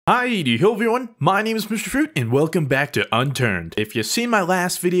Hi, hello everyone, my name is Mr. Fruit and welcome back to Unturned. If you've seen my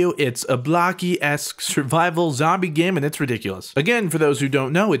last video, it's a blocky-esque survival zombie game and it's ridiculous. Again, for those who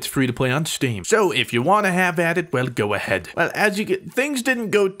don't know, it's free to play on Steam. So if you want to have at it, well, go ahead. Well, as you get, things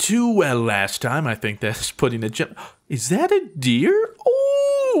didn't go too well last time. I think that's putting a gem. Is that a deer?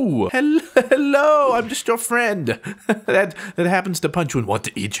 Oh, hello, I'm just your friend. that happens to punch you and want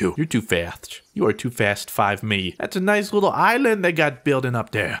to eat you. You're too fast. You are too fast, 5 me. That's a nice little island they got building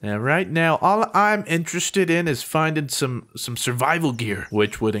up there. And right now, all I'm interested in is finding some survival gear,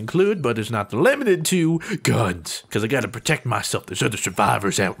 which would include, but is not limited to, guns. Because I gotta protect myself. There's other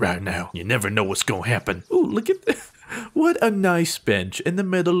survivors out right now. You never know what's gonna happen. Ooh, look at this. What a nice bench in the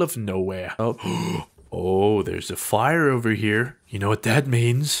middle of nowhere. Oh, there's a fire over here. You know what that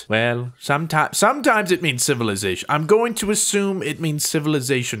means? Well, sometimes it means civilization. I'm going to assume it means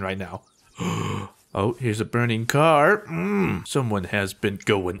civilization right now. Oh, here's a burning car. Someone has been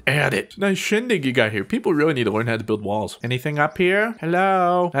going at it. Nice shindig you got here. People really need to learn how to build walls. Anything up here?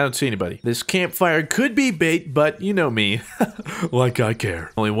 Hello? I don't see anybody. This campfire could be bait, but you know me. Like I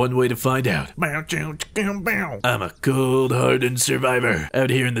care. Only one way to find out. I'm a cold-hardened survivor out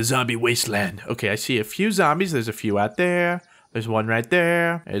here in the zombie wasteland. Okay, I see a few zombies. There's a few out there. There's one right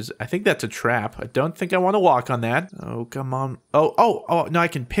there. I think that's a trap. I don't think I want to walk on that. Oh, come on. Oh, no, I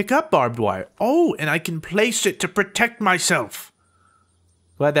can pick up barbed wire. Oh, and I can place it to protect myself.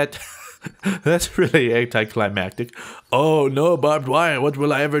 Well, that's really anticlimactic. Oh, no, barbed wire. What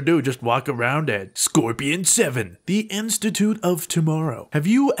will I ever do? Just walk around it. Scorpion 7, the Institute of Tomorrow. Have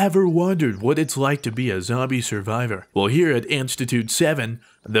you ever wondered what it's like to be a zombie survivor? Well, here at Institute 7,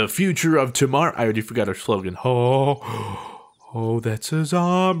 the future of tomorrow. I already forgot our slogan. Oh, that's a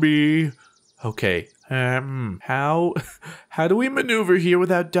zombie. Okay, how do we maneuver here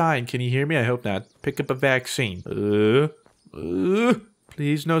without dying? Can you hear me? I hope not. Pick up a vaccine.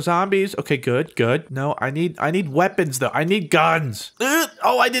 Please, no zombies. Okay, good. No, I need weapons though. I need guns.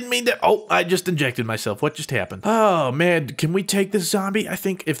 Oh, I didn't mean to. Oh, I just injected myself. What just happened? Oh man, can we take this zombie? I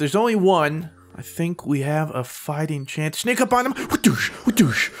think if there's only one, I think we have a fighting chance. Sneak up on him.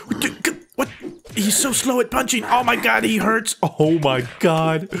 What? He's so slow at punching. Oh my god, he hurts. Oh my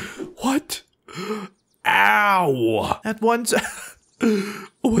god. What? Ow. That one's...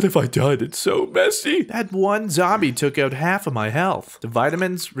 What have I done? It's so messy. That one zombie took out half of my health. The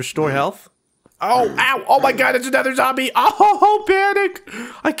vitamins restore health? Oh, ow. Oh my god, it's another zombie. Oh, panic.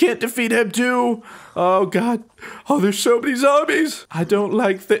 I can't defeat him too. Oh god. Oh, there's so many zombies. I don't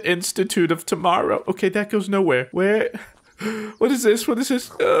like the Institute of Tomorrow. Okay, that goes nowhere. Where... What is this? What is this?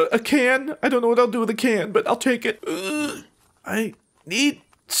 A can? I don't know what I'll do with a can, but I'll take it. I need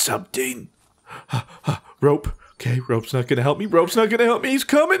something. Rope. Okay, rope's not gonna help me. Rope's not gonna help me. He's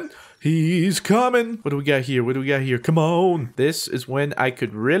coming. He's coming. What do we got here? What do we got here? Come on. This is when I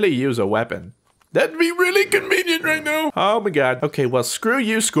could really use a weapon. That'd be really convenient right now. Oh my god. Okay, well, screw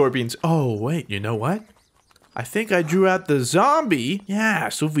you, scorpions. Oh, wait, you know what? I think I drew out the zombie. Yeah,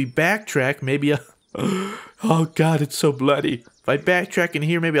 so if we backtrack, maybe Oh god, it's so bloody. If I backtrack in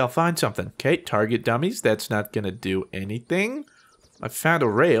here, maybe I'll find something. Okay, target dummies. That's not gonna do anything. I found a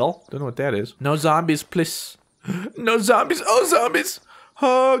rail. Don't know what that is. No zombies, please. No zombies. Oh, zombies.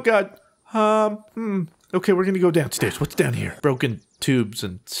 Oh god. Okay, we're gonna go downstairs. What's down here? Broken tubes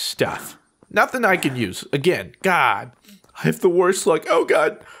and stuff. Nothing I can use. Again, god. I have the worst luck. Oh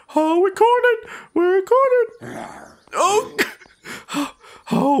god. Oh, we're cornered. We're cornered. Oh.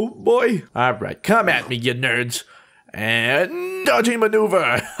 Oh boy. Alright, come at me, you nerds. And dodging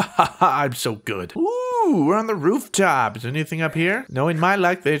maneuver. I'm so good. Ooh, we're on the rooftop. Is there anything up here? Knowing my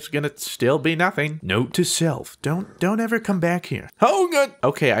luck, there's gonna still be nothing. Note to self, don't ever come back here. Oh god.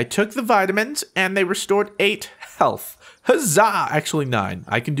 Okay, I took the vitamins and they restored 8 health. Huzzah! Actually 9.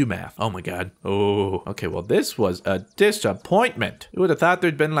 I can do math. Oh my god. Oh. Okay, well this was a disappointment. You would have thought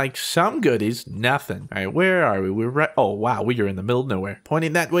there'd been like some goodies. Nothing. Alright, where are we? We're right. Oh wow, we are in the middle of nowhere.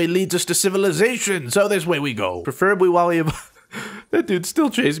 Pointing that way leads us to civilization. So this way we go. Preferably while we have... That dude's still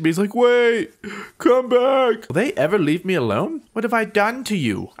chasing me. He's like, wait, come back. Will they ever leave me alone? What have I done to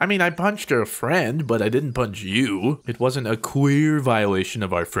you? I mean, I punched a friend, but I didn't punch you. It wasn't a queer violation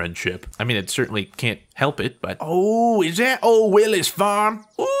of our friendship. I mean, it certainly can't help it, but... Oh, is that old Willis Farm?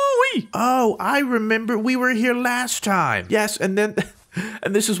 Ooh-wee. Oh, I remember we were here last time. Yes, and then...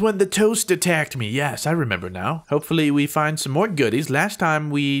 And this is when the toast attacked me. Yes, I remember now. Hopefully we find some more goodies. Last time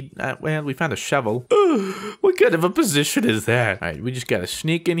we found a shovel. What kind of a position is that? All right, we just gotta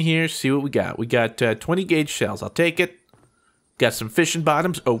sneak in here, see what we got. We got 20 gauge shells. I'll take it. Got some fishing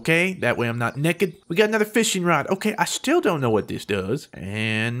bottoms. Okay, that way I'm not naked. We got another fishing rod. Okay, I still don't know what this does.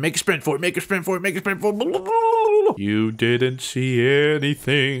 And make a sprint for it. Make a sprint for it. Make a sprint for it. You didn't see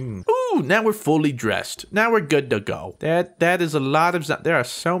anything. Ooh, now we're fully dressed. Now we're good to go. That is a lot of there are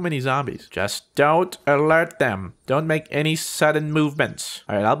so many zombies. Just don't alert them. Don't make any sudden movements.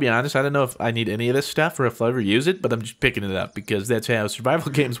 All right, I'll be honest. I don't know if I need any of this stuff or if I'll ever use it, but I'm just picking it up because that's how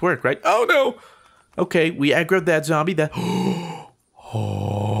survival games work, right? Oh, no. Okay, we aggroed that zombie.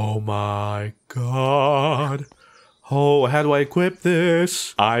 Oh, my God. Oh, how do I equip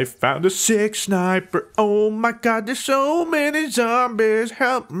this? I found a sick sniper. Oh my God, there's so many zombies.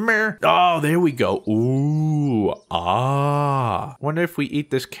 Help me. Oh, there we go. Ooh, Wonder if we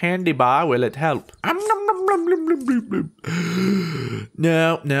eat this candy bar, will it help?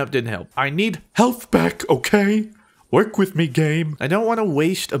 No, it didn't help. I need health back, okay? Work with me, game. I don't want to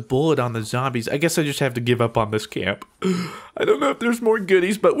waste a bullet on the zombies. I guess I just have to give up on this camp. I don't know if there's more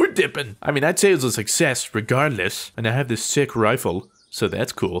goodies, but we're dipping. I mean, I'd say it was a success regardless. And I have this sick rifle, so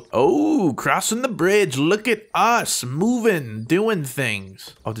that's cool. Oh, crossing the bridge. Look at us moving, doing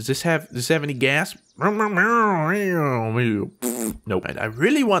things. Oh, does this have any gas? Nope. I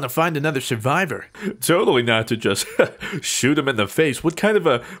really want to find another survivor. Totally not to just shoot him in the face. What kind of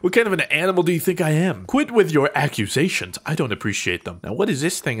an animal do you think I am? Quit with your accusations. I don't appreciate them. Now, what is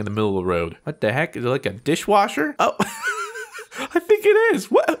this thing in the middle of the road? What the heck? Is it like a dishwasher? Oh, I think it is.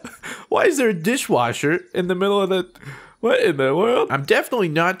 What? Why is there a dishwasher in the middle of the... What in the world? I'm definitely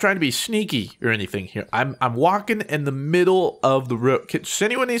not trying to be sneaky or anything here. I'm walking in the middle of the road. Does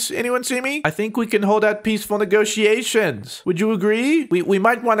anyone see me? I think we can hold out peaceful negotiations. Would you agree? We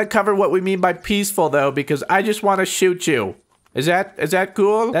might want to cover what we mean by peaceful though, because I just want to shoot you. Is that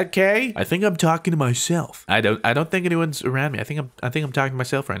cool? That okay? I think I'm talking to myself. I don't think anyone's around me. I think I'm talking to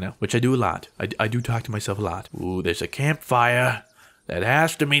myself right now, which I do a lot. I do talk to myself a lot. Ooh, there's a campfire. That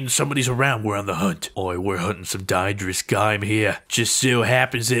has to mean somebody's around. We're on the hunt. Oi, we're hunting some dangerous game here. Just so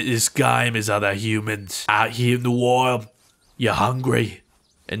happens that this game is other humans. Out here in the wild, you're hungry,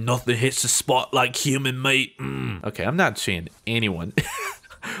 and nothing hits the spot like human meat. Okay, I'm not seeing anyone.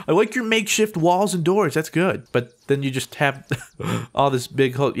 I like your makeshift walls and doors. That's good. But then you just have all this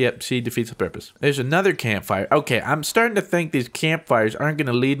big hole. Yep, see, defeats the purpose. There's another campfire. Okay, I'm starting to think these campfires aren't going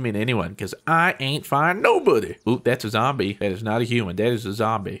to lead me to anyone because I ain't find nobody. Ooh, that's a zombie. That is not a human. That is a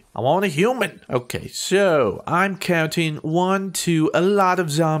zombie. I want a human. Okay, so I'm counting 1, 2, a lot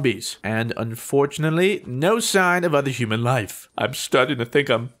of zombies. And unfortunately, no sign of other human life. I'm starting to think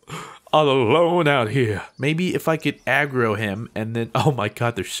I'm all alone out here. Maybe if I could aggro him and then... Oh my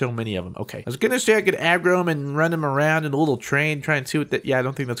God, there's so many of them. Okay. I was gonna say I could aggro him and run him around in a little train, try and see what that... Yeah, I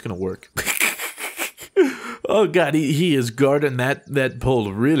don't think that's gonna work. Oh God, he is guarding that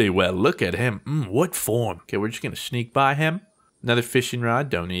pole really well. Look at him. What form? Okay, we're just gonna sneak by him. Another fishing rod.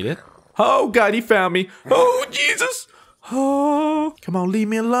 Don't need it. Oh God, he found me. Oh, Jesus. Oh, come on, leave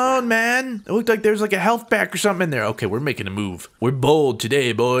me alone, man. It looked like there's like a health pack or something in there. Okay, we're making a move. We're bold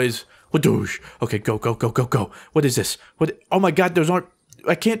today, boys. Wadoosh. Okay, go. What is this? What? Oh my God, those aren't...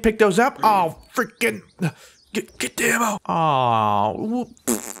 I can't pick those up. Oh, freaking... Get the ammo. Oh,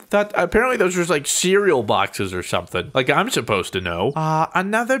 apparently those are like cereal boxes or something. Like I'm supposed to know.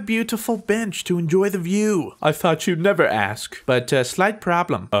 Another beautiful bench to enjoy the view. I thought you'd never ask, but slight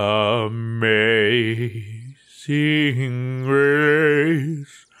problem. Amazing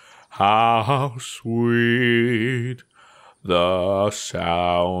grace, how sweet the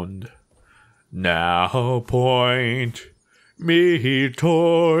sound. Now point me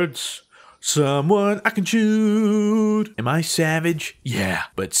towards someone I can shoot. Am I savage? Yeah,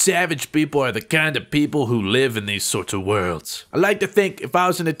 but savage people are the kind of people who live in these sorts of worlds. I like to think if I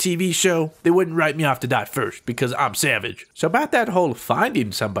was in a TV show, they wouldn't write me off to die first because I'm savage. So about that whole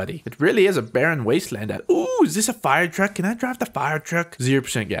finding somebody, it really is a barren wasteland out. Ooh, is this a fire truck? Can I drive the fire truck?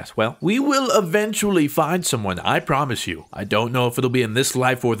 0% gas. Well, we will eventually find someone, I promise you. I don't know if it'll be in this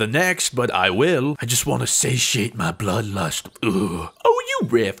life or the next, but I will. I just want to satiate my bloodlust. Ugh. Oh, you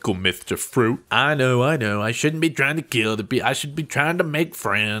wrathful Mr. Fruit. I know. I shouldn't be trying to kill I should be trying to make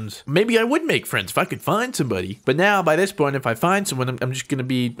friends. Maybe I would make friends if I could find somebody. But now, by this point, if I find someone, I'm gonna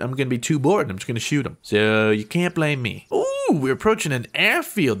be too bored and I'm just gonna shoot them. So you can't blame me. Ooh, we're approaching an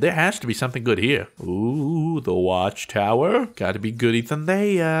airfield. There has to be something good here. Ooh, the watchtower. Gotta be goody than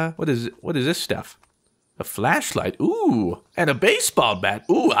they, what is this stuff? A flashlight. Ooh, and a baseball bat.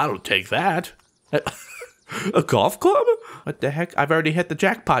 Ooh, I'll take that. A golf club? What the heck? I've already hit the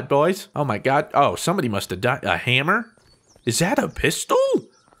jackpot, boys. Oh my God. Oh, somebody must have died. A hammer? Is that a pistol?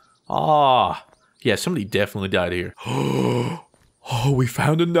 Ah, yeah, somebody definitely died here. Oh, we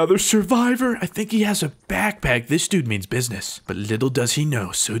found another survivor. I think he has a backpack. This dude means business. But little does he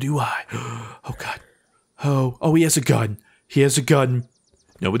know, so do I. Oh God. Oh, he has a gun. He has a gun.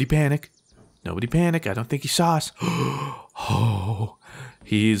 Nobody panic. Nobody panic. I don't think he saw us. Oh,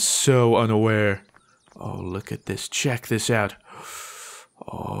 he's so unaware. Oh, look at this. Check this out.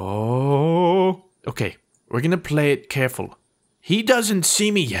 Oh. Okay, we're gonna play it careful. He doesn't see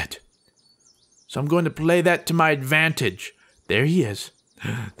me yet. So I'm going to play that to my advantage. There he is.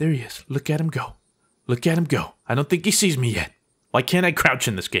 There he is. Look at him go. Look at him go. I don't think he sees me yet. Why can't I crouch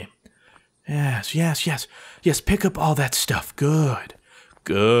in this game? Yes, yes, yes. Yes, pick up all that stuff. Good.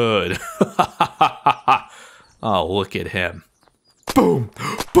 Good. Oh, look at him. Boom,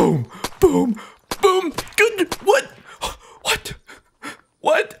 boom, boom, boom. Good. What? What?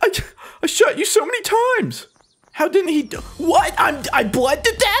 What? I shot you so many times. How didn't he do? What? I bled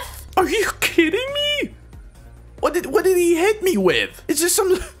to death? Are you kidding me? What did he hit me with? Is this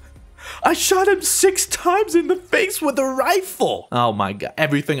some... I shot him 6 times in the face with a rifle. Oh my god.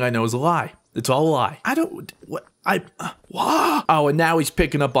 Everything I know is a lie. It's all a lie. I don't... What? Wow. Oh, and now he's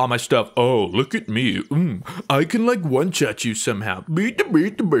picking up all my stuff. Oh, look at me. I can like one-shot you somehow. Beat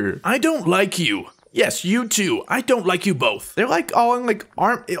the bird. I don't like you. Yes, you too. I don't like you both. They're like all in like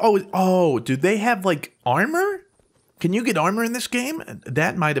arm... Oh, do they have like armor? Can you get armor in this game?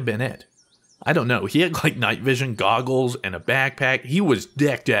 That might have been it. I don't know. He had like night vision goggles and a backpack. He was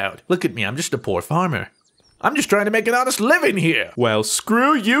decked out. Look at me. I'm just a poor farmer. I'm just trying to make an honest living here. Well,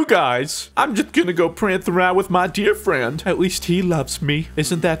 screw you guys. I'm just gonna go prance around with my dear friend. At least he loves me.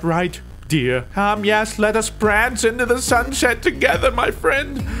 Isn't that right, dear? Yes, let us prance into the sunset together, my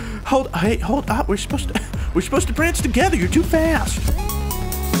friend. Hold up. We're supposed to prance together. You're too fast.